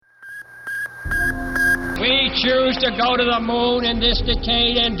We choose to go to the moon in this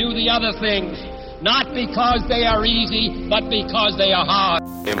decade and do the other things, not because they are easy, but because they are hard.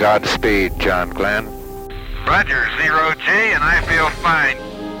 Godspeed, John Glenn. Roger, 0G, and I feel fine.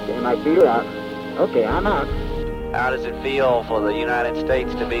 Okay, my feet out. Okay, I'm out. How does it feel for the United States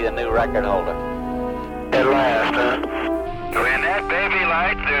to be the new record holder? At last, huh? When that baby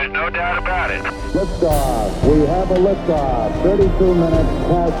lights, there's no doubt about it. Liftoff. We have a liftoff. 32 minutes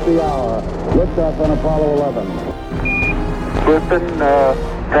past the hour. Liftoff on Apollo 11. Houston,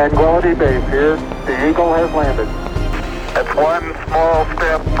 Tranquility Base here. The Eagle has landed. That's one small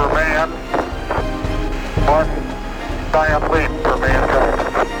step for man, one giant leap for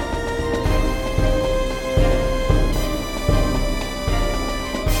mankind.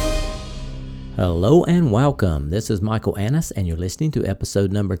 Hello and welcome. This is Michael Annis, and you're listening to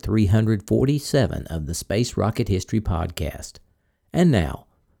episode number 347 of the Space Rocket History Podcast. And now,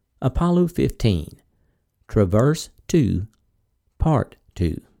 Apollo 15, Traverse 2, Part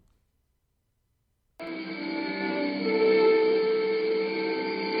 2.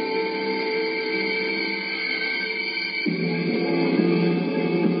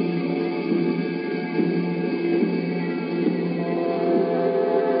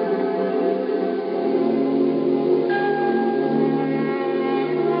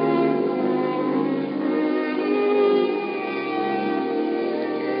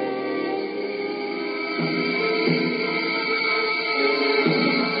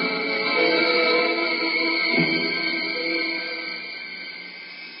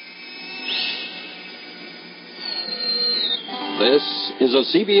 This is a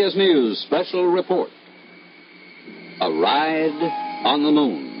CBS News special report. A ride on the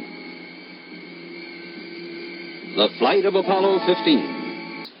moon. The flight of Apollo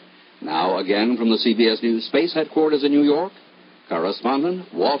 15. Now again from the CBS News Space Headquarters in New York,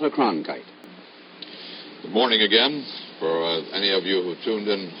 correspondent Walter Cronkite. Good morning again. For any of you who tuned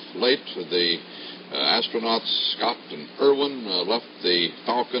in late, the astronauts Scott and Irwin left the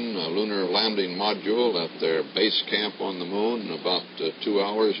Falcon lunar landing module at their base camp on the moon about 2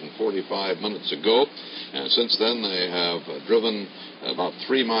 hours and 45 minutes ago. And since then, they have driven about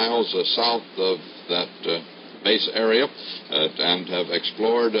 3 miles south of that base area and have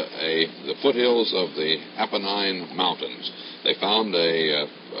explored the foothills of the Apennine Mountains. They found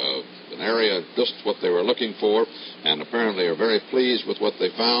an area just what they were looking for, and apparently are very pleased with what they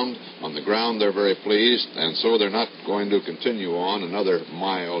found. On the ground, they're very pleased, and so they're not going to continue on another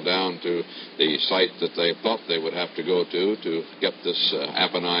mile down to the site that they thought they would have to go to get this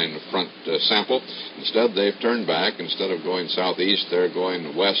Apennine front sample. Instead, they've turned back. Instead of going southeast, they're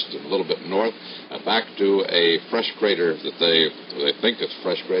going west and a little bit north, back to a fresh crater that they think it's a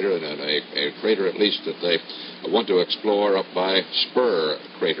fresh crater, and a crater at least that they want to explore up by Spur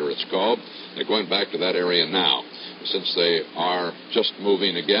Crater, it's called. They're going back to that area now. Since they are just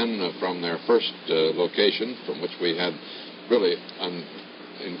moving again from their first location, from which we had really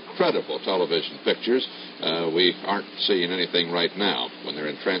incredible television pictures, we aren't seeing anything right now. When they're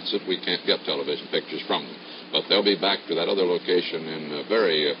in transit, we can't get television pictures from them. But they'll be back to that other location in a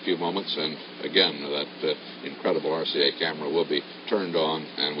very few moments, and again, that incredible RCA camera will be turned on,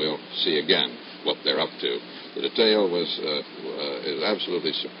 and we'll see again what they're up to. The detail is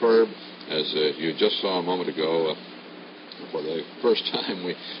absolutely superb, as you just saw a moment ago. For the first time,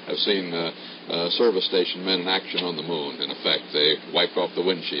 we have seen service station men in action on the moon. In effect, they wiped off the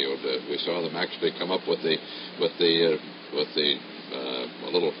windshield. We saw them actually come up with the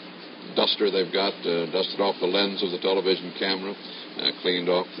little duster they've got, dusted off the lens of the television camera, cleaned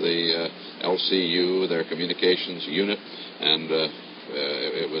off the LCU, their communications unit, and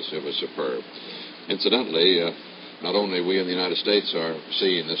it was superb. Incidentally, not only we in the United States are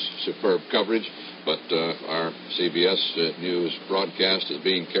seeing this superb coverage, but our CBS News broadcast is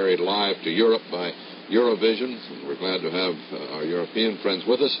being carried live to Europe by Eurovision, and we're glad to have our European friends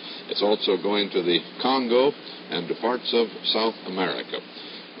with us. It's also going to the Congo and to parts of South America.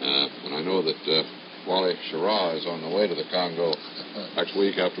 And I know that Wally Schirra is on the way to the Congo next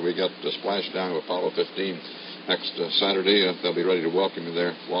week after we get splashed down with Apollo 15 next Saturday. They'll be ready to welcome you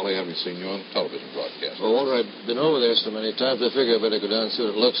there. Wally, I haven't seen you on a television broadcast. Well, Walter, I've been over there so many times, I figure I better go down and see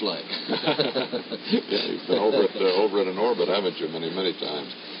what it looks like. Yeah, you've been over it in orbit, haven't you, many, many times.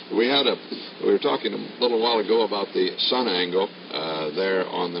 We were talking a little while ago about the sun angle there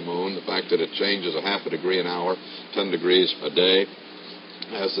on the moon, the fact that it changes a half a degree an hour, 10 degrees a day.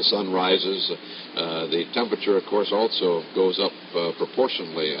 As the sun rises, the temperature, of course, also goes up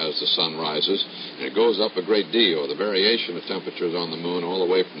proportionally as the sun rises, and it goes up a great deal. The variation of temperatures on the moon, all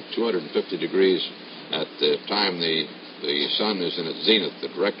the way from 250 degrees at the time the the sun is in its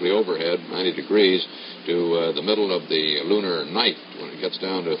zenith, directly overhead, 90 degrees, to the middle of the lunar night, when it gets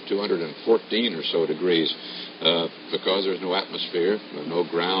down to 214 or so degrees, because there's no atmosphere, no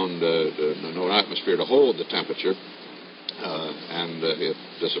ground, no atmosphere to hold the temperature. And it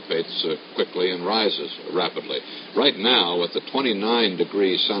dissipates quickly and rises rapidly. Right now, with the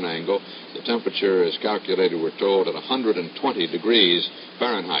 29-degree sun angle, the temperature is calculated, we're told, at 120 degrees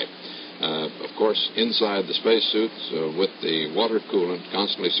Fahrenheit. Of course, inside the spacesuits, with the water coolant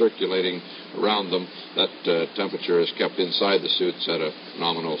constantly circulating around them, that temperature is kept inside the suits at a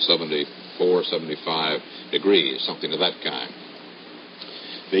nominal 74, 75 degrees, something of that kind.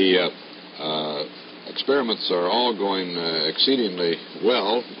 The experiments are all going exceedingly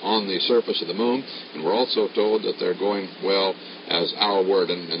well on the surface of the moon, and we're also told that they're going well as Al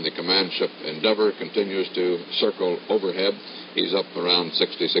Worden in the command ship Endeavour continues to circle overhead. He's up around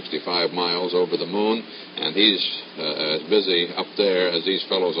 60, 65 miles over the moon, and he's as busy up there as these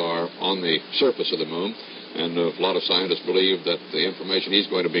fellows are on the surface of the moon. And a lot of scientists believe that the information he's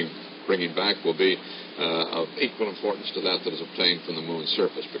going to be bringing back will be of equal importance to that is obtained from the moon's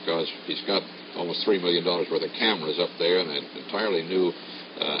surface, because he's got almost $3 million worth of cameras up there in an entirely new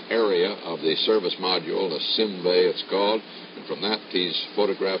area of the service module, the Sim Bay it's called, and from that he's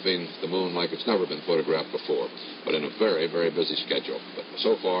photographing the moon like it's never been photographed before, but in a very, very busy schedule. But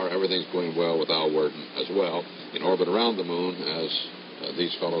so far, everything's going well with Al Worden as well, in orbit around the moon, as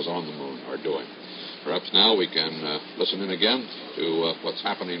these fellows on the moon are doing. Perhaps now we can listen in again to what's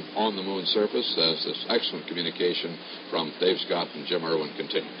happening on the moon's surface as this excellent communication from Dave Scott and Jim Irwin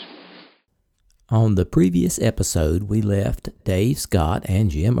continues. On the previous episode, we left Dave Scott and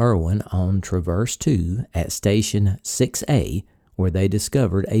Jim Irwin on Traverse 2 at Station 6A, where they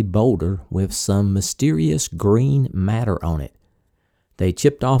discovered a boulder with some mysterious green matter on it. They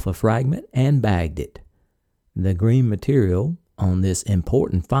chipped off a fragment and bagged it. The green material on this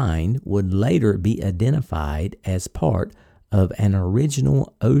important find would later be identified as part of an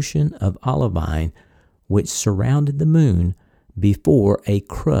original ocean of olivine which surrounded the moon before a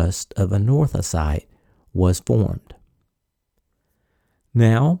crust of anorthosite was formed.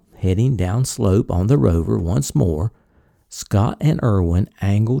 Now, heading down slope on the rover once more, Scott and Irwin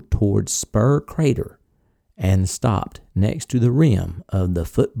angled towards Spur Crater and stopped next to the rim of the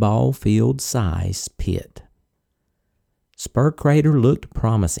football field-sized pit. Spur Crater looked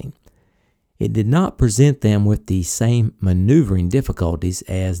promising. It did not present them with the same maneuvering difficulties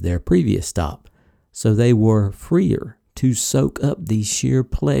as their previous stop, so they were freer to soak up the sheer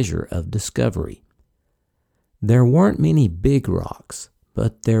pleasure of discovery. There weren't many big rocks,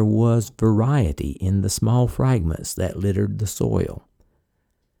 but there was variety in the small fragments that littered the soil.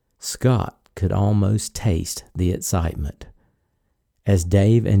 Scott could almost taste the excitement. As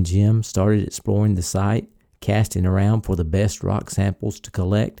Dave and Jim started exploring the site, casting around for the best rock samples to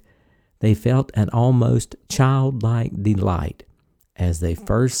collect, they felt an almost childlike delight as they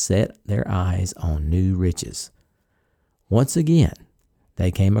first set their eyes on new riches. Once again, they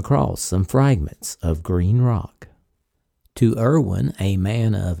came across some fragments of green rock. To Irwin, a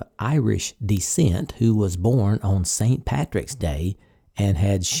man of Irish descent who was born on St. Patrick's Day and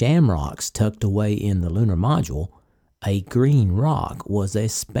had shamrocks tucked away in the lunar module, a green rock was a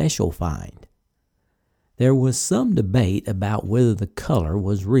special find. There was some debate about whether the color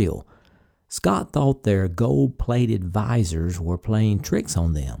was real. Scott thought their gold-plated visors were playing tricks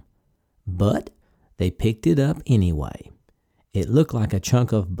on them, but they picked it up anyway. It looked like a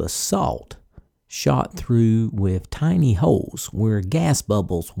chunk of basalt shot through with tiny holes where gas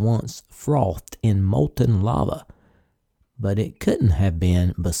bubbles once frothed in molten lava. But it couldn't have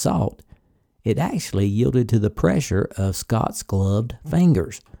been basalt. It actually yielded to the pressure of Scott's gloved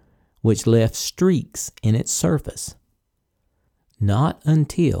fingers, which left streaks in its surface. Not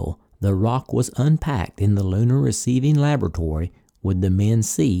until the rock was unpacked in the lunar receiving laboratory would the men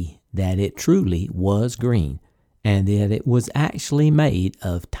see that it truly was green, and that it was actually made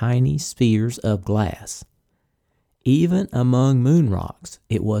of tiny spheres of glass. Even among moon rocks,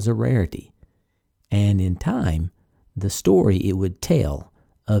 it was a rarity, and in time, the story it would tell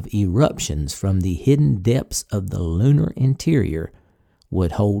of eruptions from the hidden depths of the lunar interior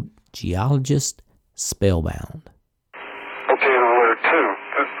would hold geologists spellbound. Okay, alert 2.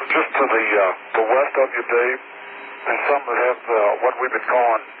 Just to the west of you, Dave, there's some that have what we've been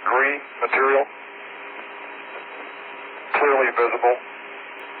calling green material, clearly visible.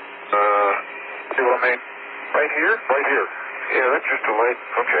 See what I mean? Right here? Right here. Yeah, that's just a light.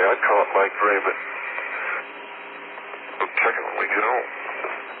 Okay, I'd call it light gray, but we'll check it when we get home.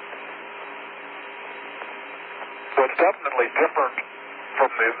 So it's definitely different from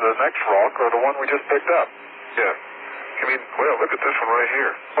the next rock or the one we just picked up. Yeah. You mean, well, look at this one right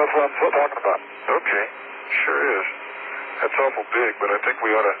here. That's what I'm talking about. Okay, sure is. That's awful big, but I think we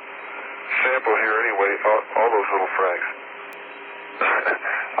ought to sample here anyway, all those little frags.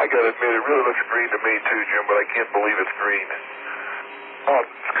 I gotta admit, it really looks green to me too, Jim, but I can't believe it's green. Oh,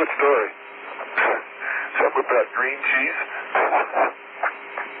 it's a good story. Something about green cheese?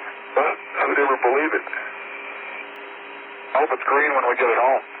 Who'd ever believe it? I hope it's green when we get it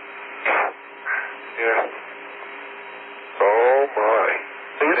home. Yeah. Oh my.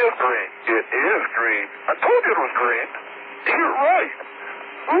 It is green. It is green. I told you it was green. You're right.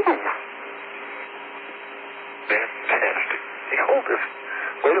 Ooh. Fantastic. Hey, hold this.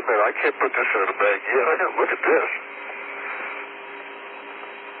 Wait a minute. I can't put this in a bag yet. I gotta look at this.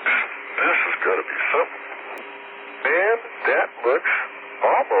 This has got to be something. Man, that looks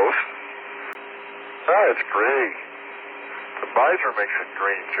almost... it's gray. The visor makes it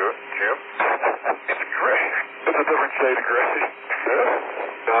green, Jim. It's gray. It's a different shade of gray.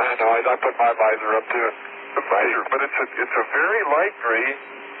 No, I put my visor up to it. The visor, but it's a very light gray,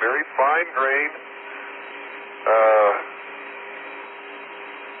 very fine grain.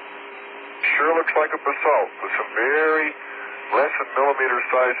 Sure looks like a basalt with some very less than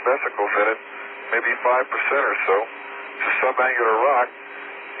millimeter-sized vesicles in it, maybe 5% or so. It's a subangular rock.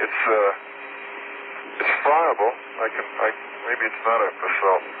 It's friable. Maybe it's not a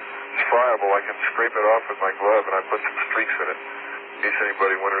basalt. It's friable. I can scrape it off with my glove, and I put some streaks in it, in case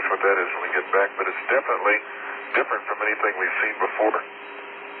anybody wonders what that is when we get back. But it's definitely different from anything we've seen before.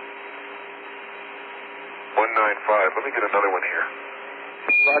 195. Let me get another one here.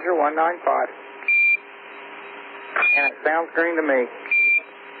 Roger, 195. And it sounds green to me.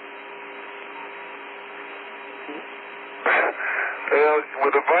 Well,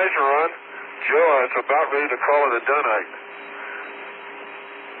 with the visor on, Joe, I was about ready to call it a dunite.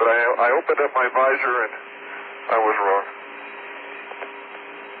 But I opened up my visor and I was wrong.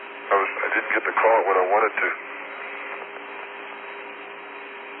 I didn't get to call it what I wanted to.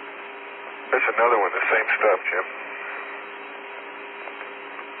 There's another one, the same stuff, Jim.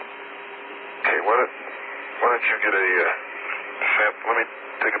 Okay, why don't you get a sample? Let me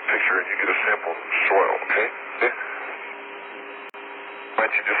take a picture and you get a sample soil, okay? Yeah. Why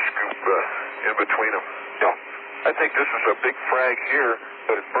don't you just scoop in between them? Yeah. I think this is a big frag here,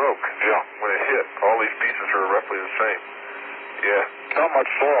 but it broke. Yeah. When it hit, all these pieces are roughly the same. Yeah. Not much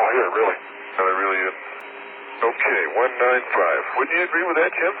soil here, really. No, there really isn't. Okay, 195. Wouldn't you agree with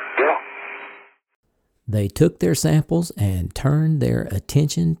that, Jim? Yeah. They took their samples and turned their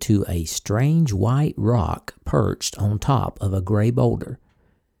attention to a strange white rock perched on top of a gray boulder.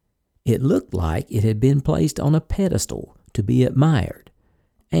 It looked like it had been placed on a pedestal to be admired,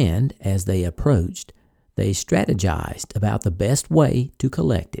 and as they approached, they strategized about the best way to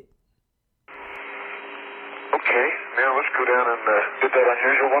collect it. Okay, now let's go down and get that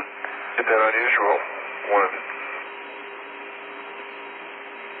unusual one. Get that unusual one.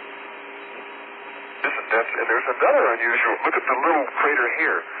 And there's another unusual. Look at the little crater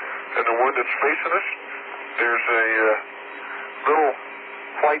here. And the one that's facing us, there's a little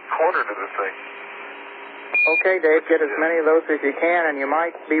white corner to the thing. Okay, Dave, get as many of those as you can, and you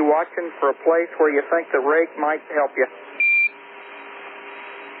might be watching for a place where you think the rake might help you.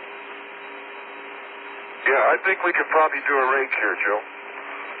 Yeah, I think we could probably do a rake here, Joe.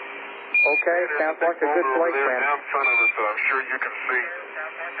 Okay, sounds like a good place, man. man. Down in front of us that I'm sure you can see.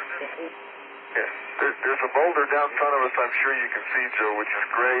 Yeah, there's a boulder down in front of us I'm sure you can see, Joe, which is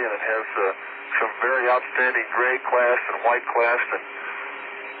gray, and it has some very outstanding gray clast and white clast, and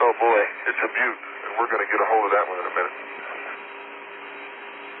oh boy, it's a beaut, and we're going to get a hold of that one in a minute.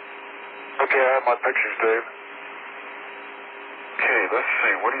 Okay, I have my pictures, Dave. Okay, let's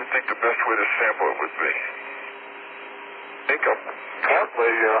see. What do you think the best way to sample it would be? I think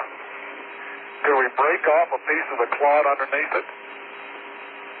partly, can we break off a piece of the clod underneath it?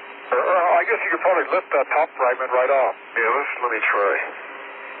 I guess you could probably lift that top fragment right off. Yeah, let me try.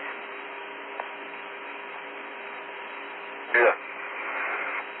 Yeah.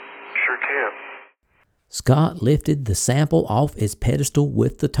 Sure can. Scott lifted the sample off its pedestal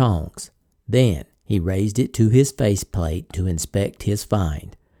with the tongs. Then he raised it to his faceplate to inspect his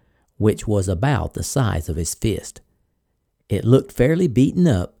find, which was about the size of his fist. It looked fairly beaten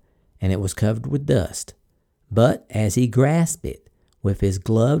up, and it was covered with dust. But as he grasped it with his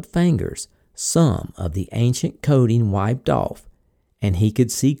gloved fingers, some of the ancient coating wiped off, and he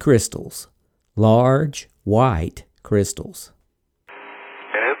could see crystals, large, white crystals.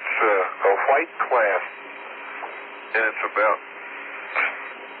 And it's a white clast, and it's about...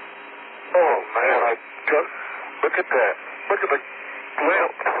 Oh, man, look at that. Look at the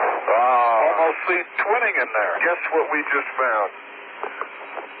glint. almost see twinning in there. Guess what we just found?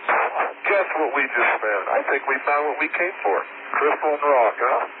 Guess what we just found? I think we found what we came for. Crystal and rock,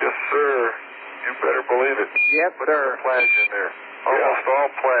 huh? Yes, sir. You better believe it. Yes, Put sir. some pledge in there. Almost all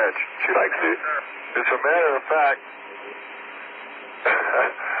pledge. She likes it. As a matter of fact,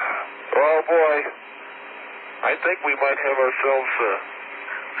 oh boy, I think we might have ourselves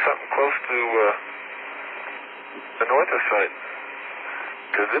something close to an orthosite.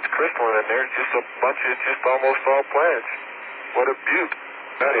 Because it's crystalline in there. It's just a bunch of, it's just almost all pledge. What a beaut.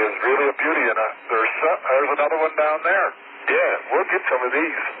 That is really a beauty. And there's another one down there. Yeah, we'll get some of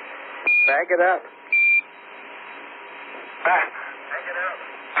these. Bag it up.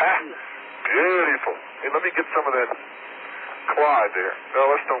 Beautiful. Hey, let me get some of that Clyde there.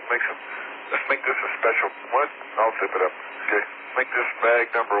 No, let's make this a special one. I'll zip it up. Okay. Make this bag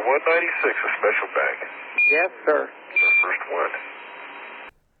number 196 a special bag. Yes, sir. It's our first one.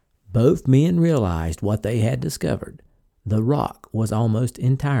 Both men realized what they had discovered. The rock was almost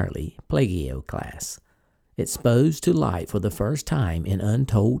entirely plagioclase, exposed to light for the first time in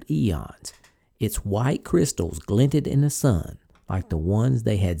untold eons. Its white crystals glinted in the sun like the ones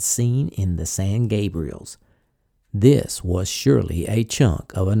they had seen in the San Gabriels. This was surely a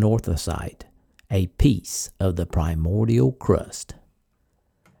chunk of an orthosite, a piece of the primordial crust.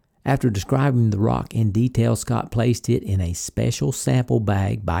 After describing the rock in detail, Scott placed it in a special sample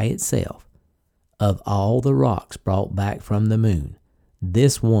bag by itself. Of all the rocks brought back from the moon,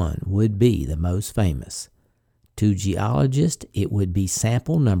 this one would be the most famous. To geologists, it would be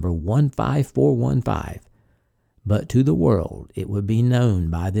sample number 15415, but to the world, it would be known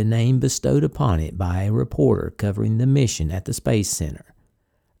by the name bestowed upon it by a reporter covering the mission at the Space Center,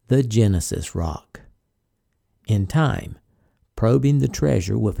 the Genesis Rock. In time, probing the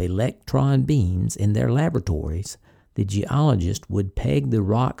treasure with electron beams in their laboratories, the geologist would peg the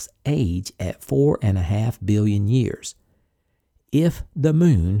rock's age at 4.5 billion years. If the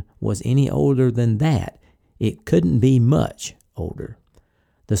moon was any older than that, it couldn't be much older.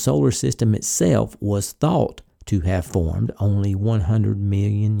 The solar system itself was thought to have formed only 100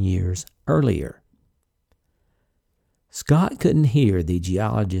 million years earlier. Scott couldn't hear the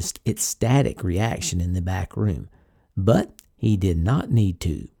geologist's ecstatic reaction in the back room, but he did not need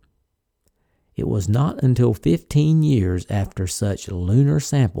to. It was not until 15 years after such lunar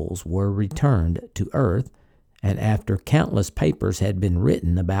samples were returned to Earth, and after countless papers had been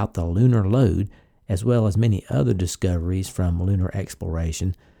written about the lunar lode, as well as many other discoveries from lunar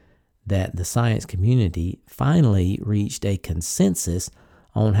exploration, that the science community finally reached a consensus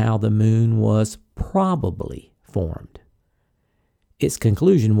on how the moon was probably formed. Its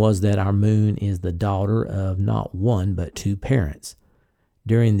conclusion was that our moon is the daughter of not one but two parents.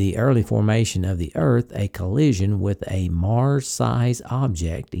 During the early formation of the Earth, a collision with a Mars-sized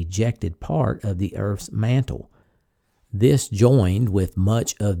object ejected part of the Earth's mantle. This joined with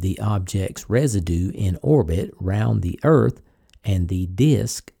much of the object's residue in orbit round the Earth, and the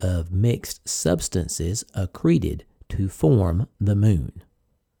disk of mixed substances accreted to form the moon.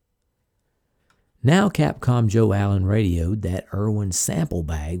 Now Capcom Joe Allen radioed that Irwin's sample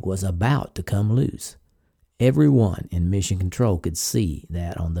bag was about to come loose. Everyone in Mission Control could see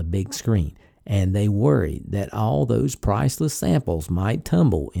that on the big screen, and they worried that all those priceless samples might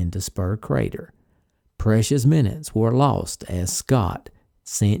tumble into Spur Crater. Precious minutes were lost as Scott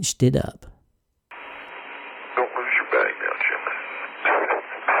cinched it up. Don't lose your bag now, Jim.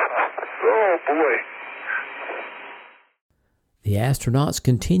 Oh, boy. The astronauts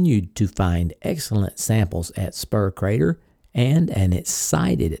continued to find excellent samples at Spur Crater, and an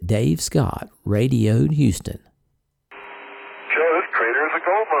excited Dave Scott radioed Houston. Joe, this crater is a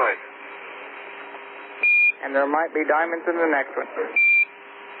gold mine. And there might be diamonds in the next one.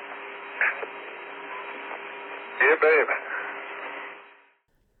 Yeah, babe.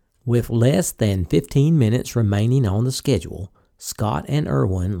 With less than 15 minutes remaining on the schedule, Scott and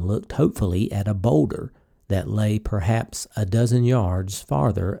Irwin looked hopefully at a boulder that lay perhaps a dozen yards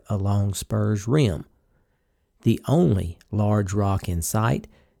farther along Spur's rim. The only large rock in sight,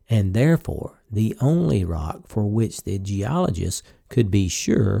 and therefore the only rock for which the geologists could be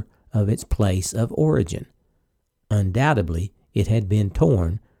sure of its place of origin. Undoubtedly, it had been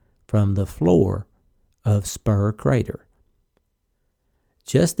torn from the floor of Spur Crater.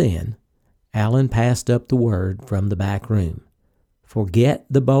 Just then, Allen passed up the word from the back room. Forget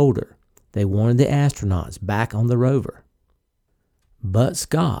the boulder. They wanted the astronauts back on the rover. But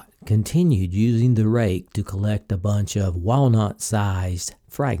Scott continued using the rake to collect a bunch of walnut-sized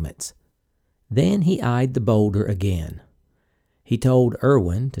fragments. Then he eyed the boulder again. He told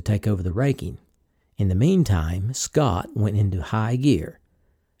Irwin to take over the raking. In the meantime, Scott went into high gear.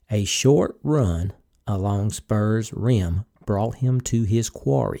 A short run along Spur's rim brought him to his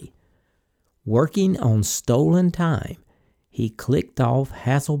quarry. Working on stolen time, he clicked off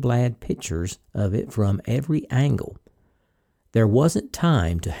Hasselblad pictures of it from every angle. There wasn't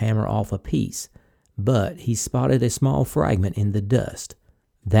time to hammer off a piece, but he spotted a small fragment in the dust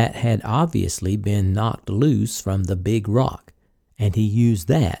that had obviously been knocked loose from the big rock, and he used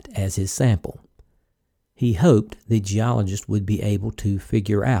that as his sample. He hoped the geologist would be able to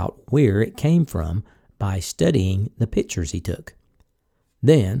figure out where it came from by studying the pictures he took.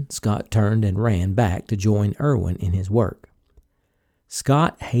 Then Scott turned and ran back to join Irwin in his work.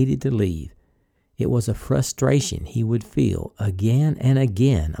 Scott hated to leave. It was a frustration he would feel again and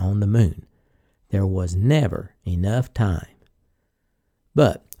again on the moon. There was never enough time.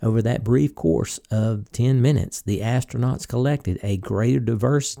 But over that brief course of 10 minutes, the astronauts collected a greater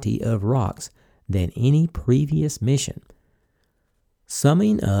diversity of rocks than any previous mission.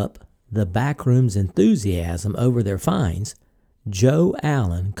 Summing up the backroom's enthusiasm over their finds, Joe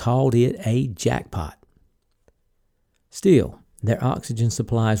Allen called it a jackpot. Still, their oxygen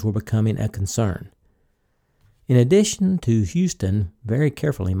supplies were becoming a concern. In addition to Houston very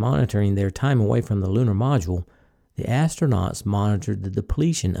carefully monitoring their time away from the lunar module, the astronauts monitored the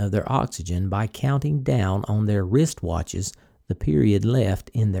depletion of their oxygen by counting down on their wristwatches the period left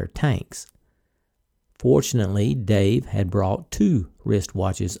in their tanks. Fortunately, Dave had brought 2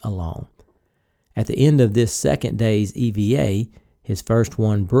 wristwatches along. At the end of this second day's EVA, his first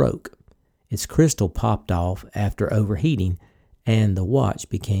one broke. Its crystal popped off after overheating, and the watch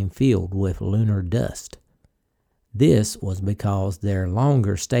became filled with lunar dust. This was because their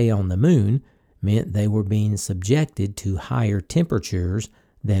longer stay on the moon meant they were being subjected to higher temperatures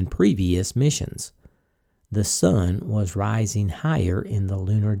than previous missions. The sun was rising higher in the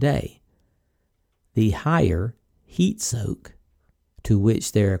lunar day. The higher heat soak to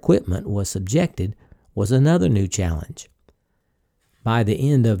which their equipment was subjected was another new challenge. By the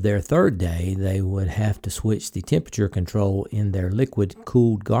end of their third day, they would have to switch the temperature control in their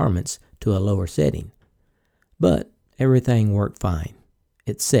liquid-cooled garments to a lower setting. But everything worked fine,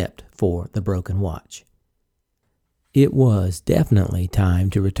 except for the broken watch. It was definitely time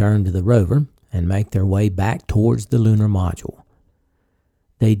to return to the rover and make their way back towards the lunar module.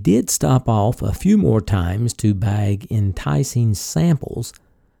 They did stop off a few more times to bag enticing samples,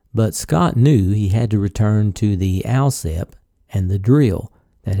 but Scott knew he had to return to the ALSEP and the drill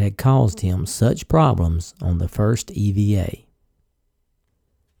that had caused him such problems on the first EVA.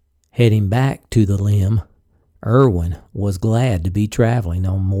 Heading back to the limb, Irwin was glad to be traveling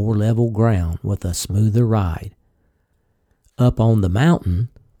on more level ground with a smoother ride. Up on the mountain,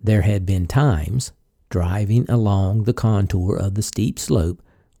 there had been times, driving along the contour of the steep slope,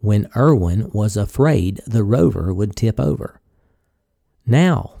 when Irwin was afraid the rover would tip over.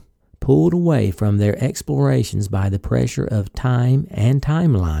 Now, pulled away from their explorations by the pressure of time and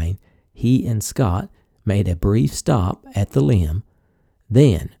timeline, he and Scott made a brief stop at the limb,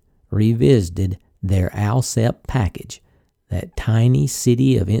 then revisited their ALSEP package, that tiny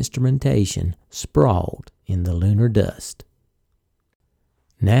city of instrumentation sprawled in the lunar dust.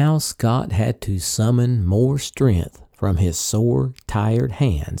 Now Scott had to summon more strength from his sore, tired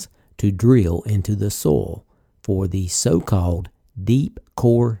hands to drill into the soil for the so-called deep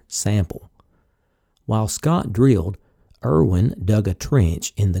core sample. While Scott drilled, Irwin dug a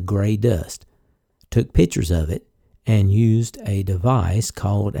trench in the gray dust, took pictures of it, and used a device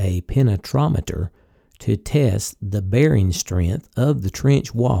called a penetrometer to test the bearing strength of the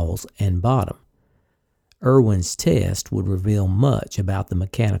trench walls and bottom. Irwin's test would reveal much about the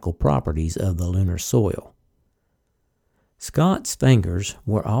mechanical properties of the lunar soil. Scott's fingers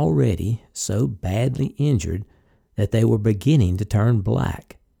were already so badly injured that they were beginning to turn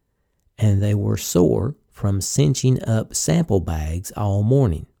black, and they were sore from cinching up sample bags all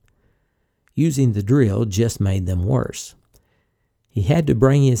morning. Using the drill just made them worse. He had to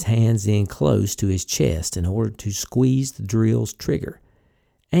bring his hands in close to his chest in order to squeeze the drill's trigger,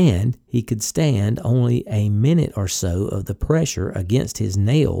 and he could stand only a minute or so of the pressure against his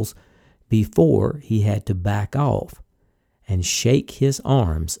nails before he had to back off and shake his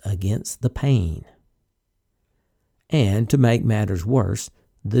arms against the pain. And to make matters worse,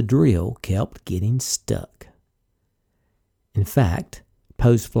 the drill kept getting stuck. In fact,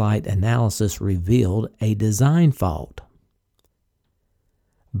 post-flight analysis revealed a design fault.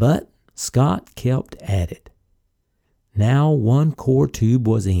 But Scott kept at it. Now one core tube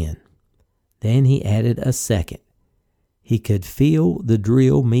was in. Then he added a second. He could feel the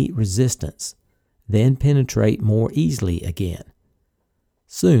drill meet resistance, then penetrate more easily again.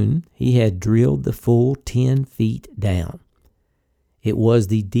 Soon he had drilled the full 10 feet down. It was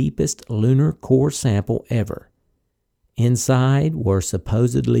the deepest lunar core sample ever. Inside were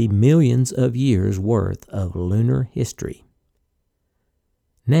supposedly millions of years' worth of lunar history.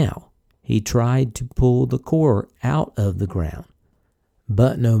 Now, he tried to pull the core out of the ground,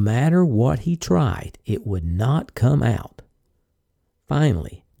 but no matter what he tried, it would not come out.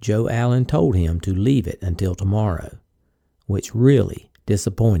 Finally, Joe Allen told him to leave it until tomorrow, which really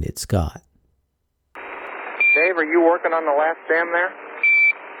disappointed Scott. Dave, are you working on the last stem there?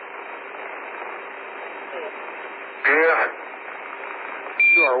 Yeah.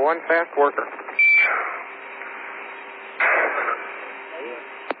 You are one fast worker.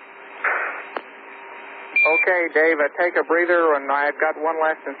 Okay, Dave, take a breather, and I've got one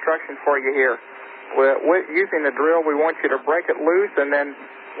last instruction for you here. Using the drill, we want you to break it loose and then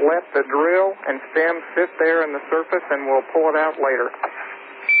let the drill and stem sit there in the surface, and we'll pull it out later.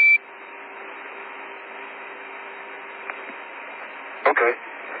 Okay.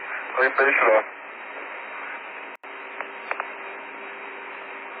 Let me finish it off.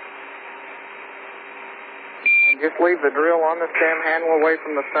 And just leave the drill on the stem, handle away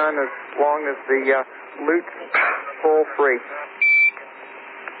from the sun as long as the loops pull free.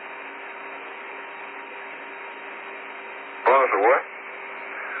 As long as the what?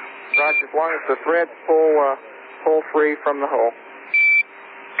 Roger, as long as the threads pull free from the hole.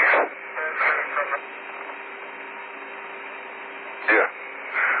 Yeah.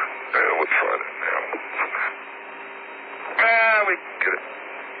 Let's try that now. We can get it.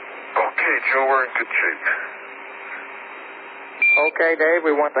 Okay, Joe, we're in good shape. Okay, Dave,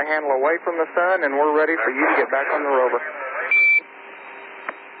 we want the handle away from the sun, and we're ready for you to get back on the rover.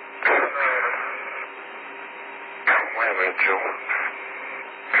 Wait a minute, Joe.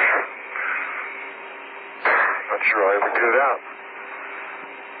 Not sure I ever get it out.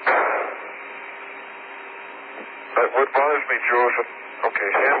 What bothers me, Joe, is okay,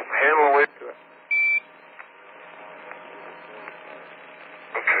 handle away to it.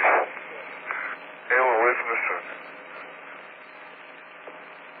 Okay. Handle away from the sun.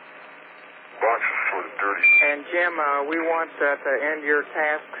 Box is sort of dirty. And Jim, we want to end your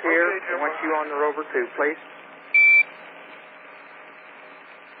tasks here. Okay, Jim. I want you on the rover too, please.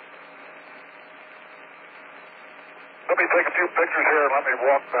 Let me take a few pictures here and let me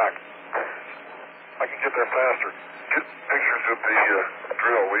walk back. I can get there faster. Get pictures of the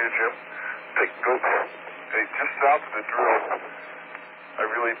drill, will you, Jim? Hey, just south of the drill. I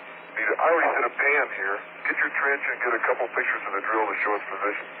really need I already did a pan here. Get your trench and get a couple pictures of the drill to show its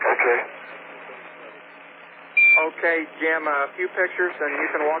position. Okay? Okay, Jim, a few pictures, and you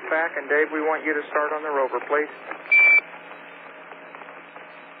can walk back. And Dave, we want you to start on the rover, please.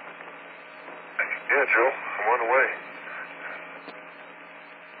 Yeah, Joe, I'm on the way.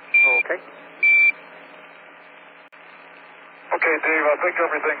 Okay. Okay, Dave, I think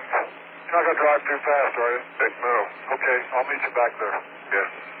everything... You're not going to drive too fast, are you? No. Okay, I'll meet you back there. Yeah.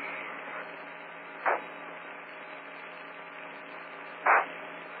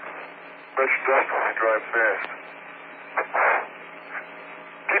 Bet you dust when you drive fast.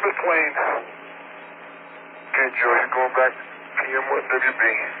 Keep it clean. Okay, Joe, you're going back to PM1WB.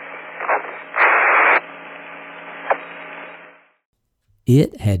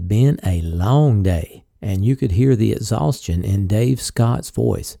 It had been a long day, and you could hear the exhaustion in Dave Scott's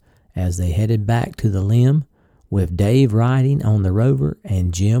voice as they headed back to the limb, with Dave riding on the rover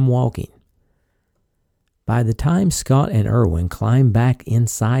and Jim walking. By the time Scott and Irwin climbed back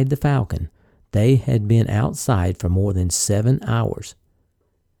inside the Falcon, they had been outside for more than 7 hours.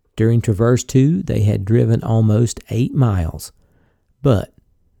 During Traverse 2, they had driven almost 8 miles, but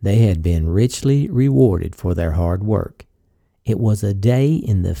they had been richly rewarded for their hard work. It was a day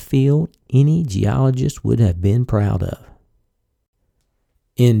in the field any geologist would have been proud of.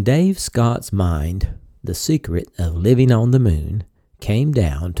 In Dave Scott's mind, the secret of living on the moon came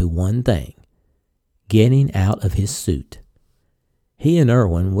down to one thing: getting out of his suit. He and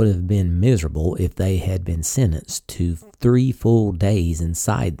Irwin would have been miserable if they had been sentenced to 3 full days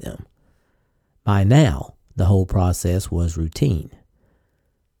inside them. By now, the whole process was routine.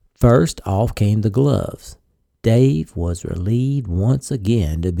 First off came the gloves. Dave was relieved once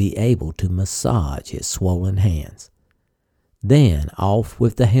again to be able to massage his swollen hands. Then off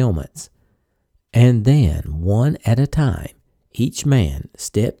with the helmets. And then, one at a time, each man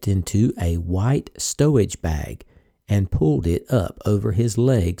stepped into a white stowage bag and pulled it up over his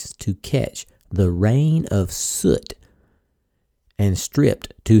legs to catch the rain of soot, and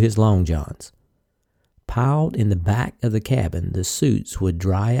stripped to his long johns. Piled in the back of the cabin, the suits would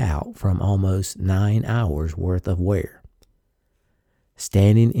dry out from almost 9 hours worth of wear.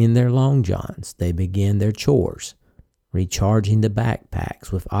 Standing in their long johns, they began their chores: recharging the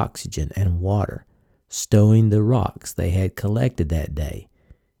backpacks with oxygen and water, stowing the rocks they had collected that day,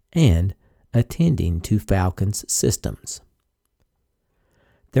 and attending to Falcon's systems.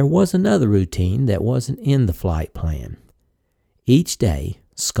 There was another routine that wasn't in the flight plan. Each day,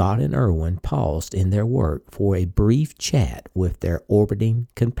 Scott and Irwin paused in their work for a brief chat with their orbiting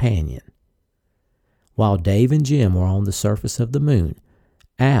companion. While Dave and Jim were on the surface of the moon,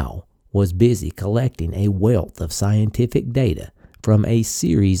 Al was busy collecting a wealth of scientific data from a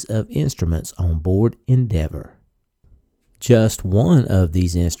series of instruments on board Endeavour. Just one of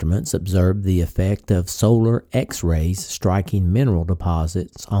these instruments observed the effect of solar X-rays striking mineral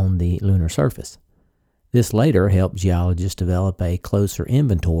deposits on the lunar surface. This later helped geologists develop a closer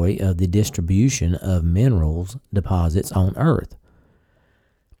inventory of the distribution of minerals deposits on Earth.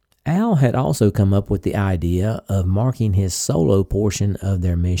 Al had also come up with the idea of marking his solo portion of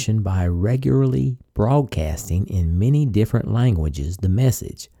their mission by regularly broadcasting in many different languages the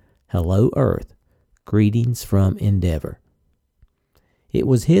message, "Hello Earth, greetings from Endeavour." It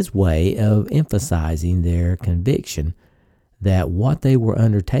was his way of emphasizing their conviction that what they were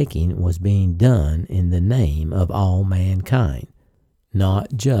undertaking was being done in the name of all mankind,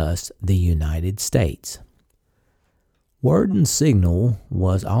 not just the United States. Worden's signal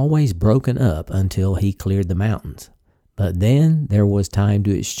was always broken up until he cleared the mountains, but then there was time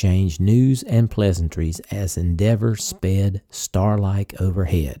to exchange news and pleasantries as Endeavour sped star-like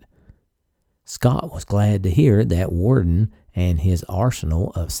overhead. Scott was glad to hear that Worden and his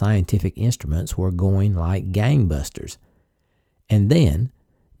arsenal of scientific instruments were going like gangbusters. And then,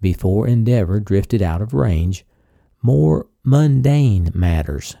 before Endeavour drifted out of range, more mundane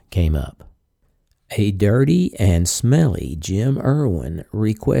matters came up. A dirty and smelly Jim Irwin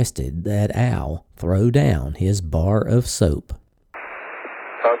requested that Al throw down his bar of soap.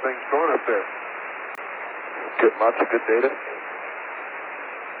 How things going up there? Getting lots of good data?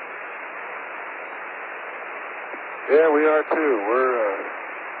 Yeah, we are too. We're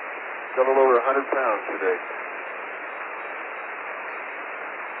got a little over 100 pounds today.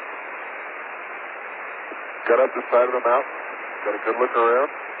 Got up the side of the mountain, got a good look around.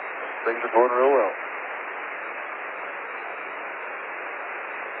 Things are going real well.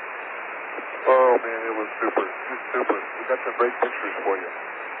 Oh man, it was super, just super. We got some great pictures for you.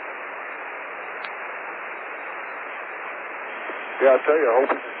 Yeah, I'll tell you, I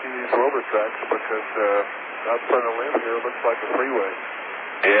hope we can see these rover tracks because outside the limb here it looks like a freeway.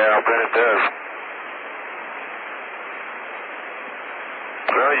 Yeah, I'll bet it does.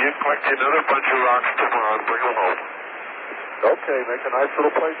 Well, you collect another bunch of rocks tomorrow and bring them home. Okay, make a nice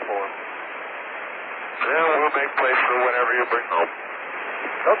little place for them. Well, we'll make place for whatever you bring home.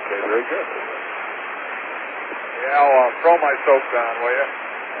 Okay, very good. Yeah, I'll throw my soap down, will you?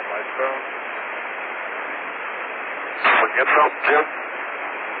 And my spoon. Forget something, Jim?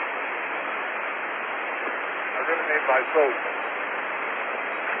 I really need my soap.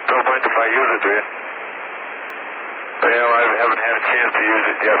 Don't mind if I use it, do you? Well, I haven't had a chance to use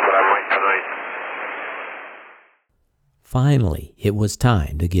it yet, but I might tonight. Finally, it was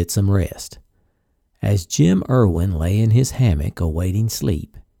time to get some rest. As Jim Irwin lay in his hammock awaiting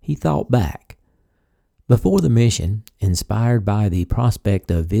sleep, he thought back. Before the mission, inspired by the prospect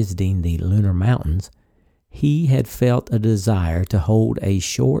of visiting the lunar mountains, he had felt a desire to hold a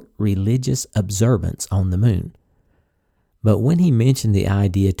short religious observance on the moon. But when he mentioned the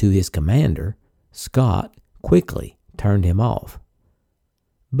idea to his commander, Scott quickly turned him off.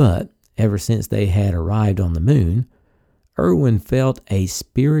 But ever since they had arrived on the moon, Irwin felt a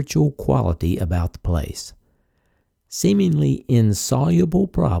spiritual quality about the place. Seemingly insoluble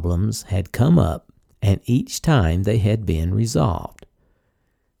problems had come up, and each time they had been resolved.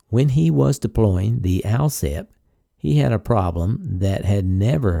 When he was deploying the ALSEP, he had a problem that had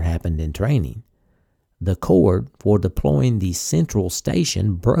never happened in training. The cord for deploying the central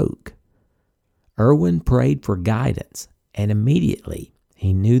station broke. Irwin prayed for guidance, and immediately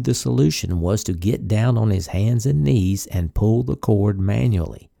he knew the solution was to get down on his hands and knees and pull the cord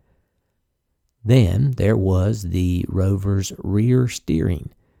manually. Then there was the rover's rear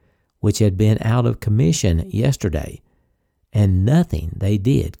steering, which had been out of commission yesterday, and nothing they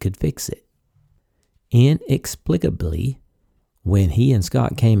did could fix it. Inexplicably, when he and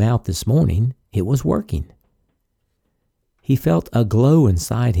Scott came out this morning, it was working. He felt a glow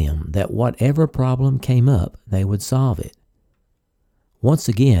inside him that whatever problem came up, they would solve it. Once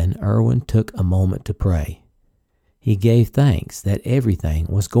again, Irwin took a moment to pray. He gave thanks that everything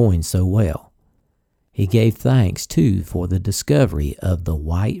was going so well. He gave thanks, too, for the discovery of the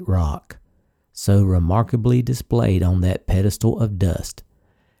white rock, so remarkably displayed on that pedestal of dust,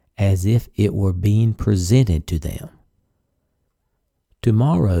 as if it were being presented to them.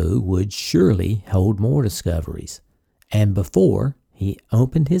 Tomorrow would surely hold more discoveries, and before he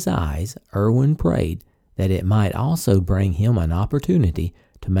opened his eyes, Irwin prayed that it might also bring him an opportunity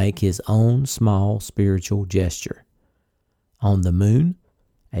to make his own small spiritual gesture. On the moon,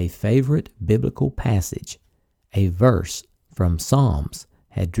 a favorite biblical passage, a verse from Psalms,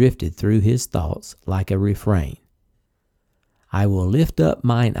 had drifted through his thoughts like a refrain. I will lift up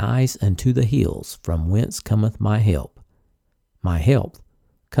mine eyes unto the hills, from whence cometh my help. My help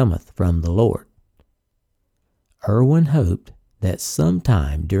cometh from the Lord. Irwin hoped that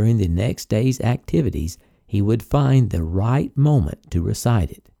sometime during the next day's activities he would find the right moment to recite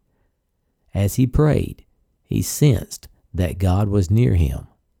it. As he prayed, he sensed that God was near him,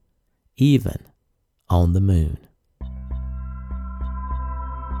 even on the moon.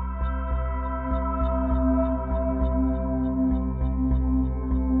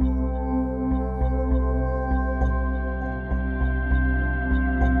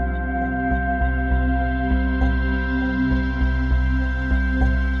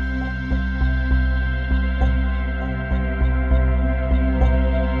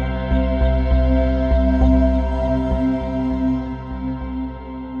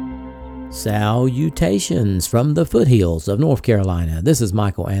 Salutations from the foothills of North Carolina. This is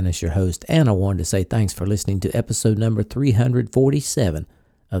Michael Annis, your host, and I wanted to say thanks for listening to episode number 347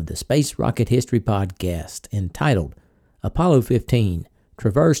 of the Space Rocket History Podcast, entitled Apollo 15,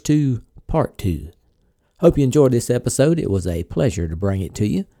 Traverse 2, Part 2. Hope you enjoyed this episode. It was a pleasure to bring it to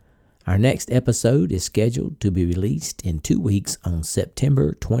you. Our next episode is scheduled to be released in 2 weeks on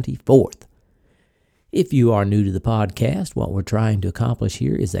September 24th. If you are new to the podcast, what we're trying to accomplish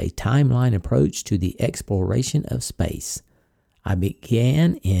here is a timeline approach to the exploration of space. I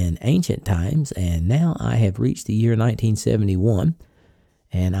began in ancient times, and now I have reached the year 1971,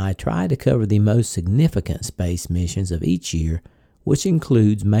 and I try to cover the most significant space missions of each year, which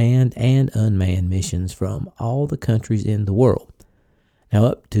includes manned and unmanned missions from all the countries in the world. Now,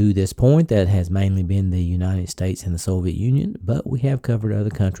 up to this point, that has mainly been the United States and the Soviet Union, but we have covered other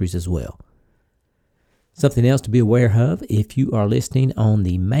countries as well. Something else to be aware of, if you are listening on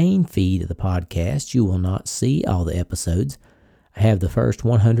the main feed of the podcast, you will not see all the episodes. I have the first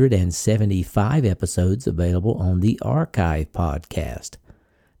 175 episodes available on the Archive podcast.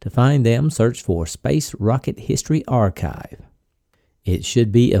 To find them, search for Space Rocket History Archive. It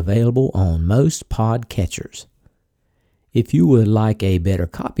should be available on most podcatchers. If you would like a better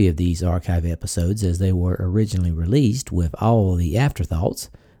copy of these archive episodes as they were originally released with all the afterthoughts,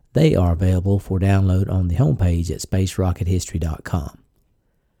 they are available for download on the homepage at spacerockethistory.com.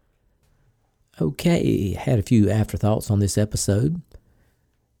 Okay, had a few afterthoughts on this episode.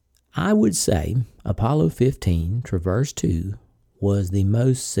 I would say Apollo 15, Traverse 2, was the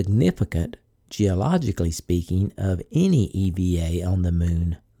most significant, geologically speaking, of any EVA on the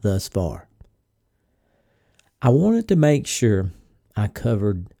moon thus far. I wanted to make sure I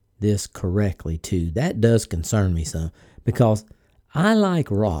covered this correctly too. That does concern me some, because I like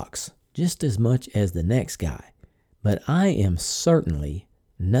rocks just as much as the next guy, but I am certainly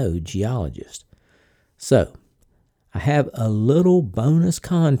no geologist. So, I have a little bonus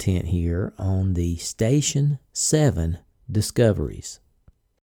content here on the Station 7 discoveries.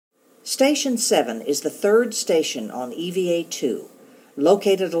 Station 7 is the third station on EVA-2.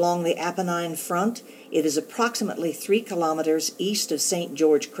 Located along the Apennine front, it is approximately 3 kilometers east of St.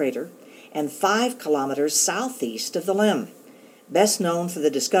 George Crater and 5 kilometers southeast of the limb. Best known for the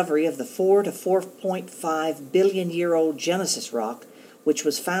discovery of the 4 to 4.5 billion-year-old Genesis rock, which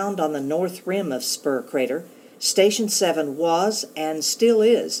was found on the north rim of Spur Crater, Station 7 was, and still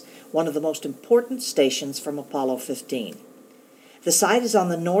is, one of the most important stations from Apollo 15. The site is on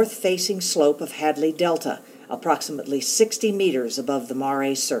the north-facing slope of Hadley Delta, approximately 60 meters above the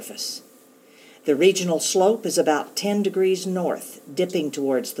Mare surface. The regional slope is about 10 degrees north, dipping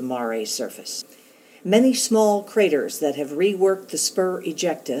towards the Mare surface. Many small craters that have reworked the Spur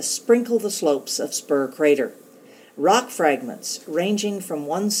ejecta sprinkle the slopes of Spur Crater. Rock fragments ranging from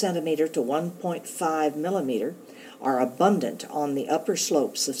 1 centimeter to 1.5 millimeter are abundant on the upper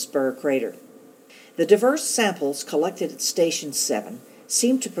slopes of Spur Crater. The diverse samples collected at Station 7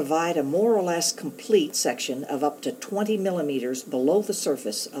 seem to provide a more or less complete section of up to 20 millimeters below the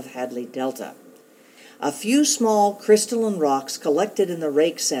surface of Hadley Delta. A few small crystalline rocks collected in the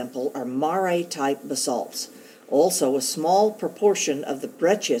rake sample are Mare-type basalts. Also, a small proportion of the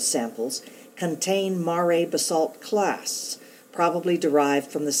breccia samples contain Mare basalt clasts, probably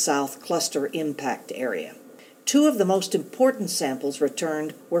derived from the South Cluster impact area. 2 of the most important samples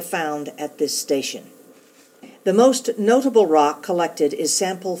returned were found at this station. The most notable rock collected is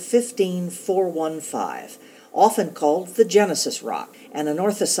sample 15415, often called the Genesis rock, and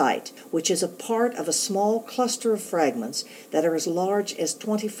anorthosite, which is a part of a small cluster of fragments that are as large as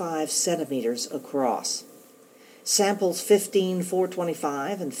 25 centimeters across. Samples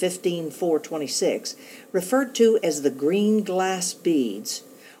 15425 and 15426, referred to as the green glass beads,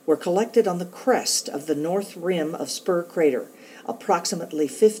 were collected on the crest of the north rim of Spur Crater, approximately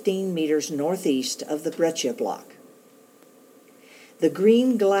 15 meters northeast of the breccia block. The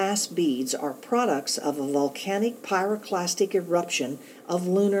green glass beads are products of a volcanic pyroclastic eruption of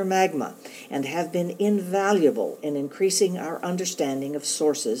lunar magma and have been invaluable in increasing our understanding of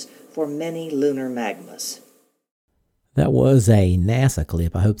sources for many lunar magmas. That was a NASA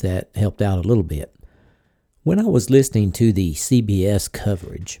clip. I hope that helped out a little bit. When I was listening to the CBS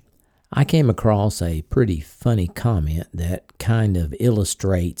coverage, I came across a pretty funny comment that kind of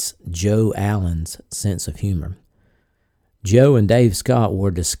illustrates Joe Allen's sense of humor. Joe and Dave Scott were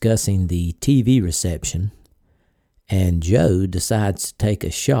discussing the TV reception, and Joe decides to take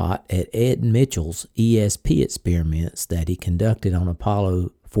a shot at Ed Mitchell's ESP experiments that he conducted on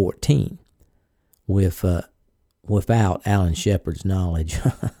Apollo 14 without Alan Shepard's knowledge.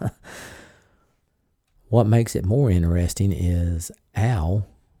 What makes it more interesting is Al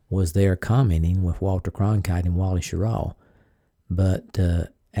was there commenting with Walter Cronkite and Wally Schirra, but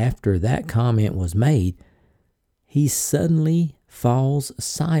after that comment was made, he suddenly falls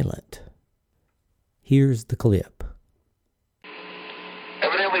silent. Here's the clip.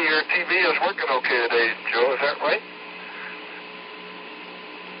 Evidently your TV is working okay today, Joe, is that right?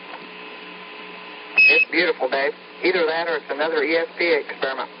 It's beautiful, Dave. Either that or it's another ESP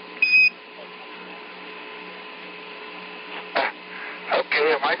experiment.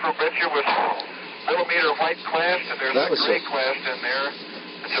 Okay, a microbreccia with millimeter white clast, and there's a gray clast in there.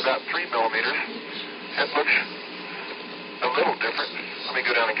 It's about 3 millimeters. It looks a little different. Let me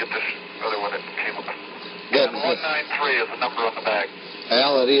go down and get this other one that came up. And 193 is the number on the back.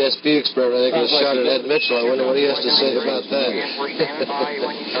 Al, that ESP experiment, I think, was shot at Ed Mitchell. I wonder what he has to say about that. We're standing by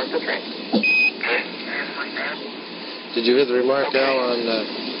when you start the train. Okay. Did you hear the remark, Al, on the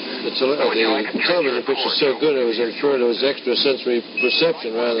television picture so good it was inferred it was extrasensory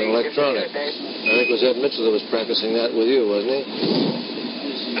perception rather than electronic? I think it was Ed Mitchell that was practicing that with you, wasn't he?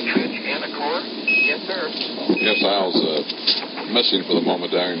 The trench and the core? Yes, sir. Yes, Al's missing for the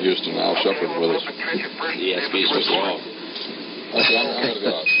moment down in Houston. Al Shepard with us. ESP switched off. Okay, I'm going to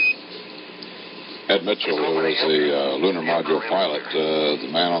go out. Ed Mitchell, who was the lunar module pilot,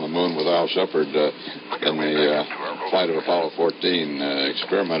 the man on the moon with Al Shepard in the flight of Apollo 14,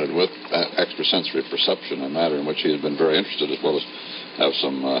 experimented with extrasensory perception, a matter in which he has been very interested, as well as have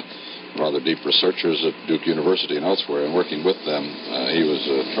some rather deep researchers at Duke University and elsewhere, and working with them, he was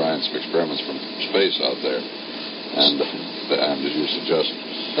trying some experiments from space out there. And as you suggest,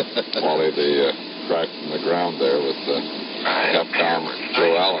 Wally, the crack in the ground there with Capcom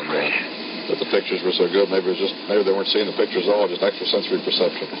Joe Allen, that the pictures were so good, maybe they weren't seeing the pictures at all, just extrasensory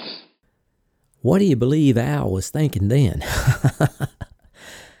perception. What do you believe Al was thinking then?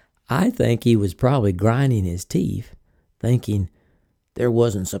 I think he was probably grinding his teeth, thinking there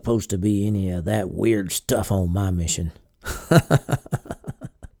wasn't supposed to be any of that weird stuff on my mission.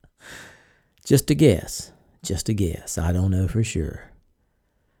 Just a guess. I don't know for sure.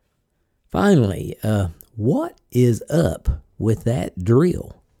 Finally, what is up with that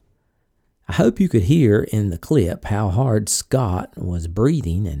drill? I hope you could hear in the clip how hard Scott was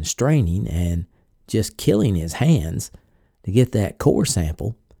breathing and straining and just killing his hands to get that core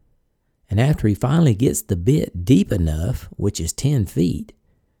sample. And after he finally gets the bit deep enough, which is 10 feet,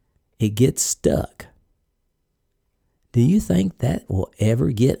 it gets stuck. Do you think that will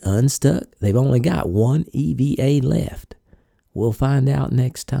ever get unstuck? They've only got one EVA left. We'll find out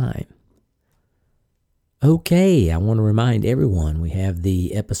next time. Okay, I want to remind everyone we have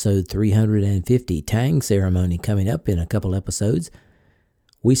the episode 350 Tang ceremony coming up in a couple episodes.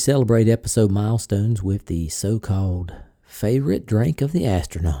 We celebrate episode milestones with the so-called favorite drink of the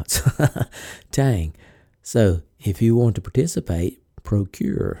astronauts, Tang. So if you want to participate,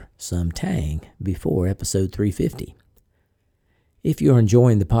 procure some Tang before episode 350. If you're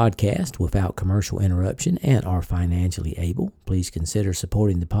enjoying the podcast without commercial interruption and are financially able, please consider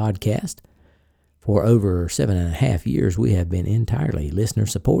supporting the podcast. For over 7.5 years, we have been entirely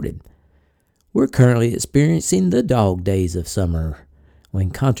listener-supported. We're currently experiencing the dog days of summer,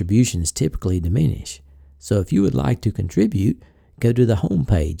 when contributions typically diminish. So if you would like to contribute, go to the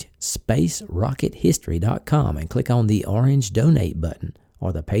homepage, spacerockethistory.com, and click on the orange donate button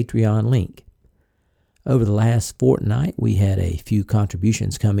or the Patreon link. Over the last fortnight, we had a few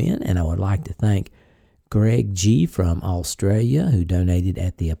contributions come in, and I would like to thank Greg G. from Australia, who donated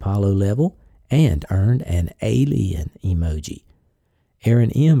at the Apollo level, and earned an alien emoji.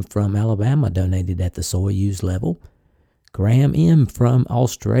 Aaron M. from Alabama donated at the Soyuz level. Graham M. from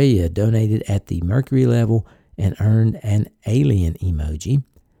Australia donated at the Mercury level and earned an alien emoji.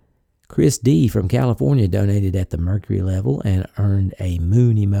 Chris D. from California donated at the Mercury level and earned a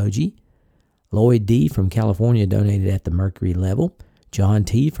moon emoji. Lloyd D. from California donated at the Mercury level. John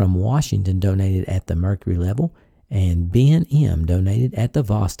T. from Washington donated at the Mercury level. And Ben M. donated at the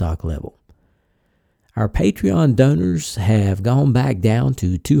Vostok level. Our Patreon donors have gone back down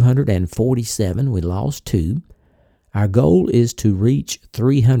to 247. We lost 2. Our goal is to reach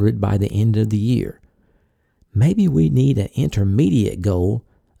 300 by the end of the year. Maybe we need an intermediate goal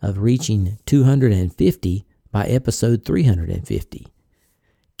of reaching 250 by episode 350.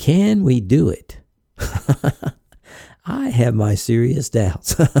 Can we do it? I have my serious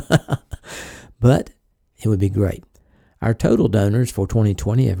doubts. But it would be great. Our total donors for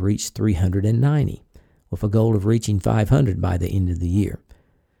 2020 have reached 390, with a goal of reaching 500 by the end of the year.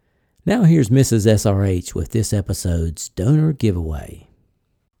 Now here's Mrs. SRH with this episode's donor giveaway.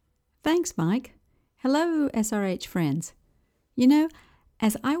 Thanks, Mike. Hello, SRH friends. You know,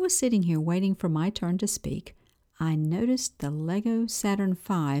 as I was sitting here waiting for my turn to speak, I noticed the Lego Saturn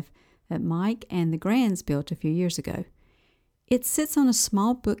V that Mike and the Grands built a few years ago. It sits on a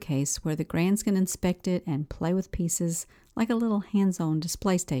small bookcase where the Grands can inspect it and play with pieces like a little hands-on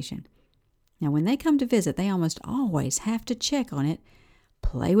display station. Now, when they come to visit, they almost always have to check on it,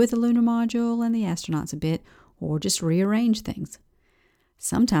 play with the lunar module and the astronauts a bit, or just rearrange things.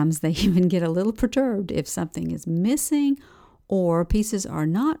 Sometimes they even get a little perturbed if something is missing or pieces are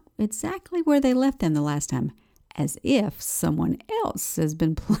not exactly where they left them the last time, as if someone else has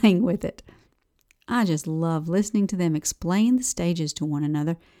been playing with it. I just love listening to them explain the stages to one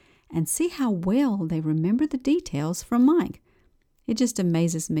another and see how well they remember the details from Mike. It just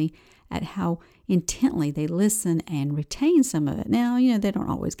amazes me at how intently they listen and retain some of it. Now, they don't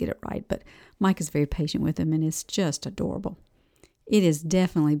always get it right, but Mike is very patient with them and it's just adorable. It has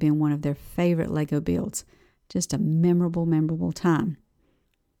definitely been one of their favorite Lego builds. Just a memorable time.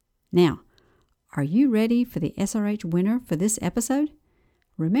 Now, are you ready for the SRH winner for this episode?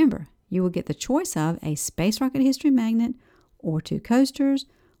 Remember, you will get the choice of a Space Rocket History magnet, or 2 coasters,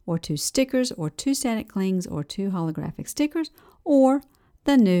 or 2 stickers, or 2 static clings, or 2 holographic stickers, or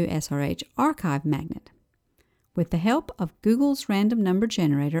the new SRH archive magnet. With the help of Google's random number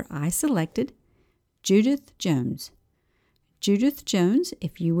generator, I selected Judith Jones. Judith Jones,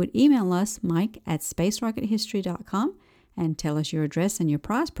 if you would email us, mike@spacerockethistory.com, and tell us your address and your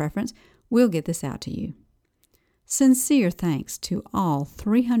prize preference, we'll get this out to you. Sincere thanks to all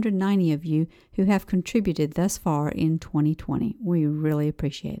 390 of you who have contributed thus far in 2020. We really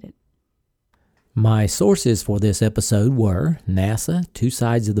appreciate it. My sources for this episode were NASA, Two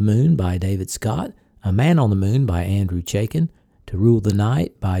Sides of the Moon by David Scott, A Man on the Moon by Andrew Chaikin, To Rule the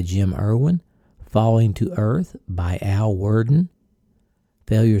Night by Jim Irwin, Falling to Earth by Al Worden,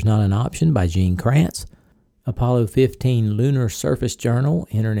 Failure's Not an Option by Gene Kranz, Apollo 15 Lunar Surface Journal,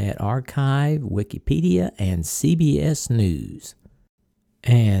 Internet Archive, Wikipedia, and CBS News.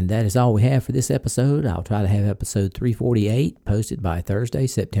 And that is all we have for this episode. I'll try to have episode 348 posted by Thursday,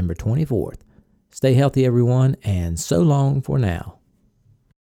 September 24th. Stay healthy, everyone, and so long for now.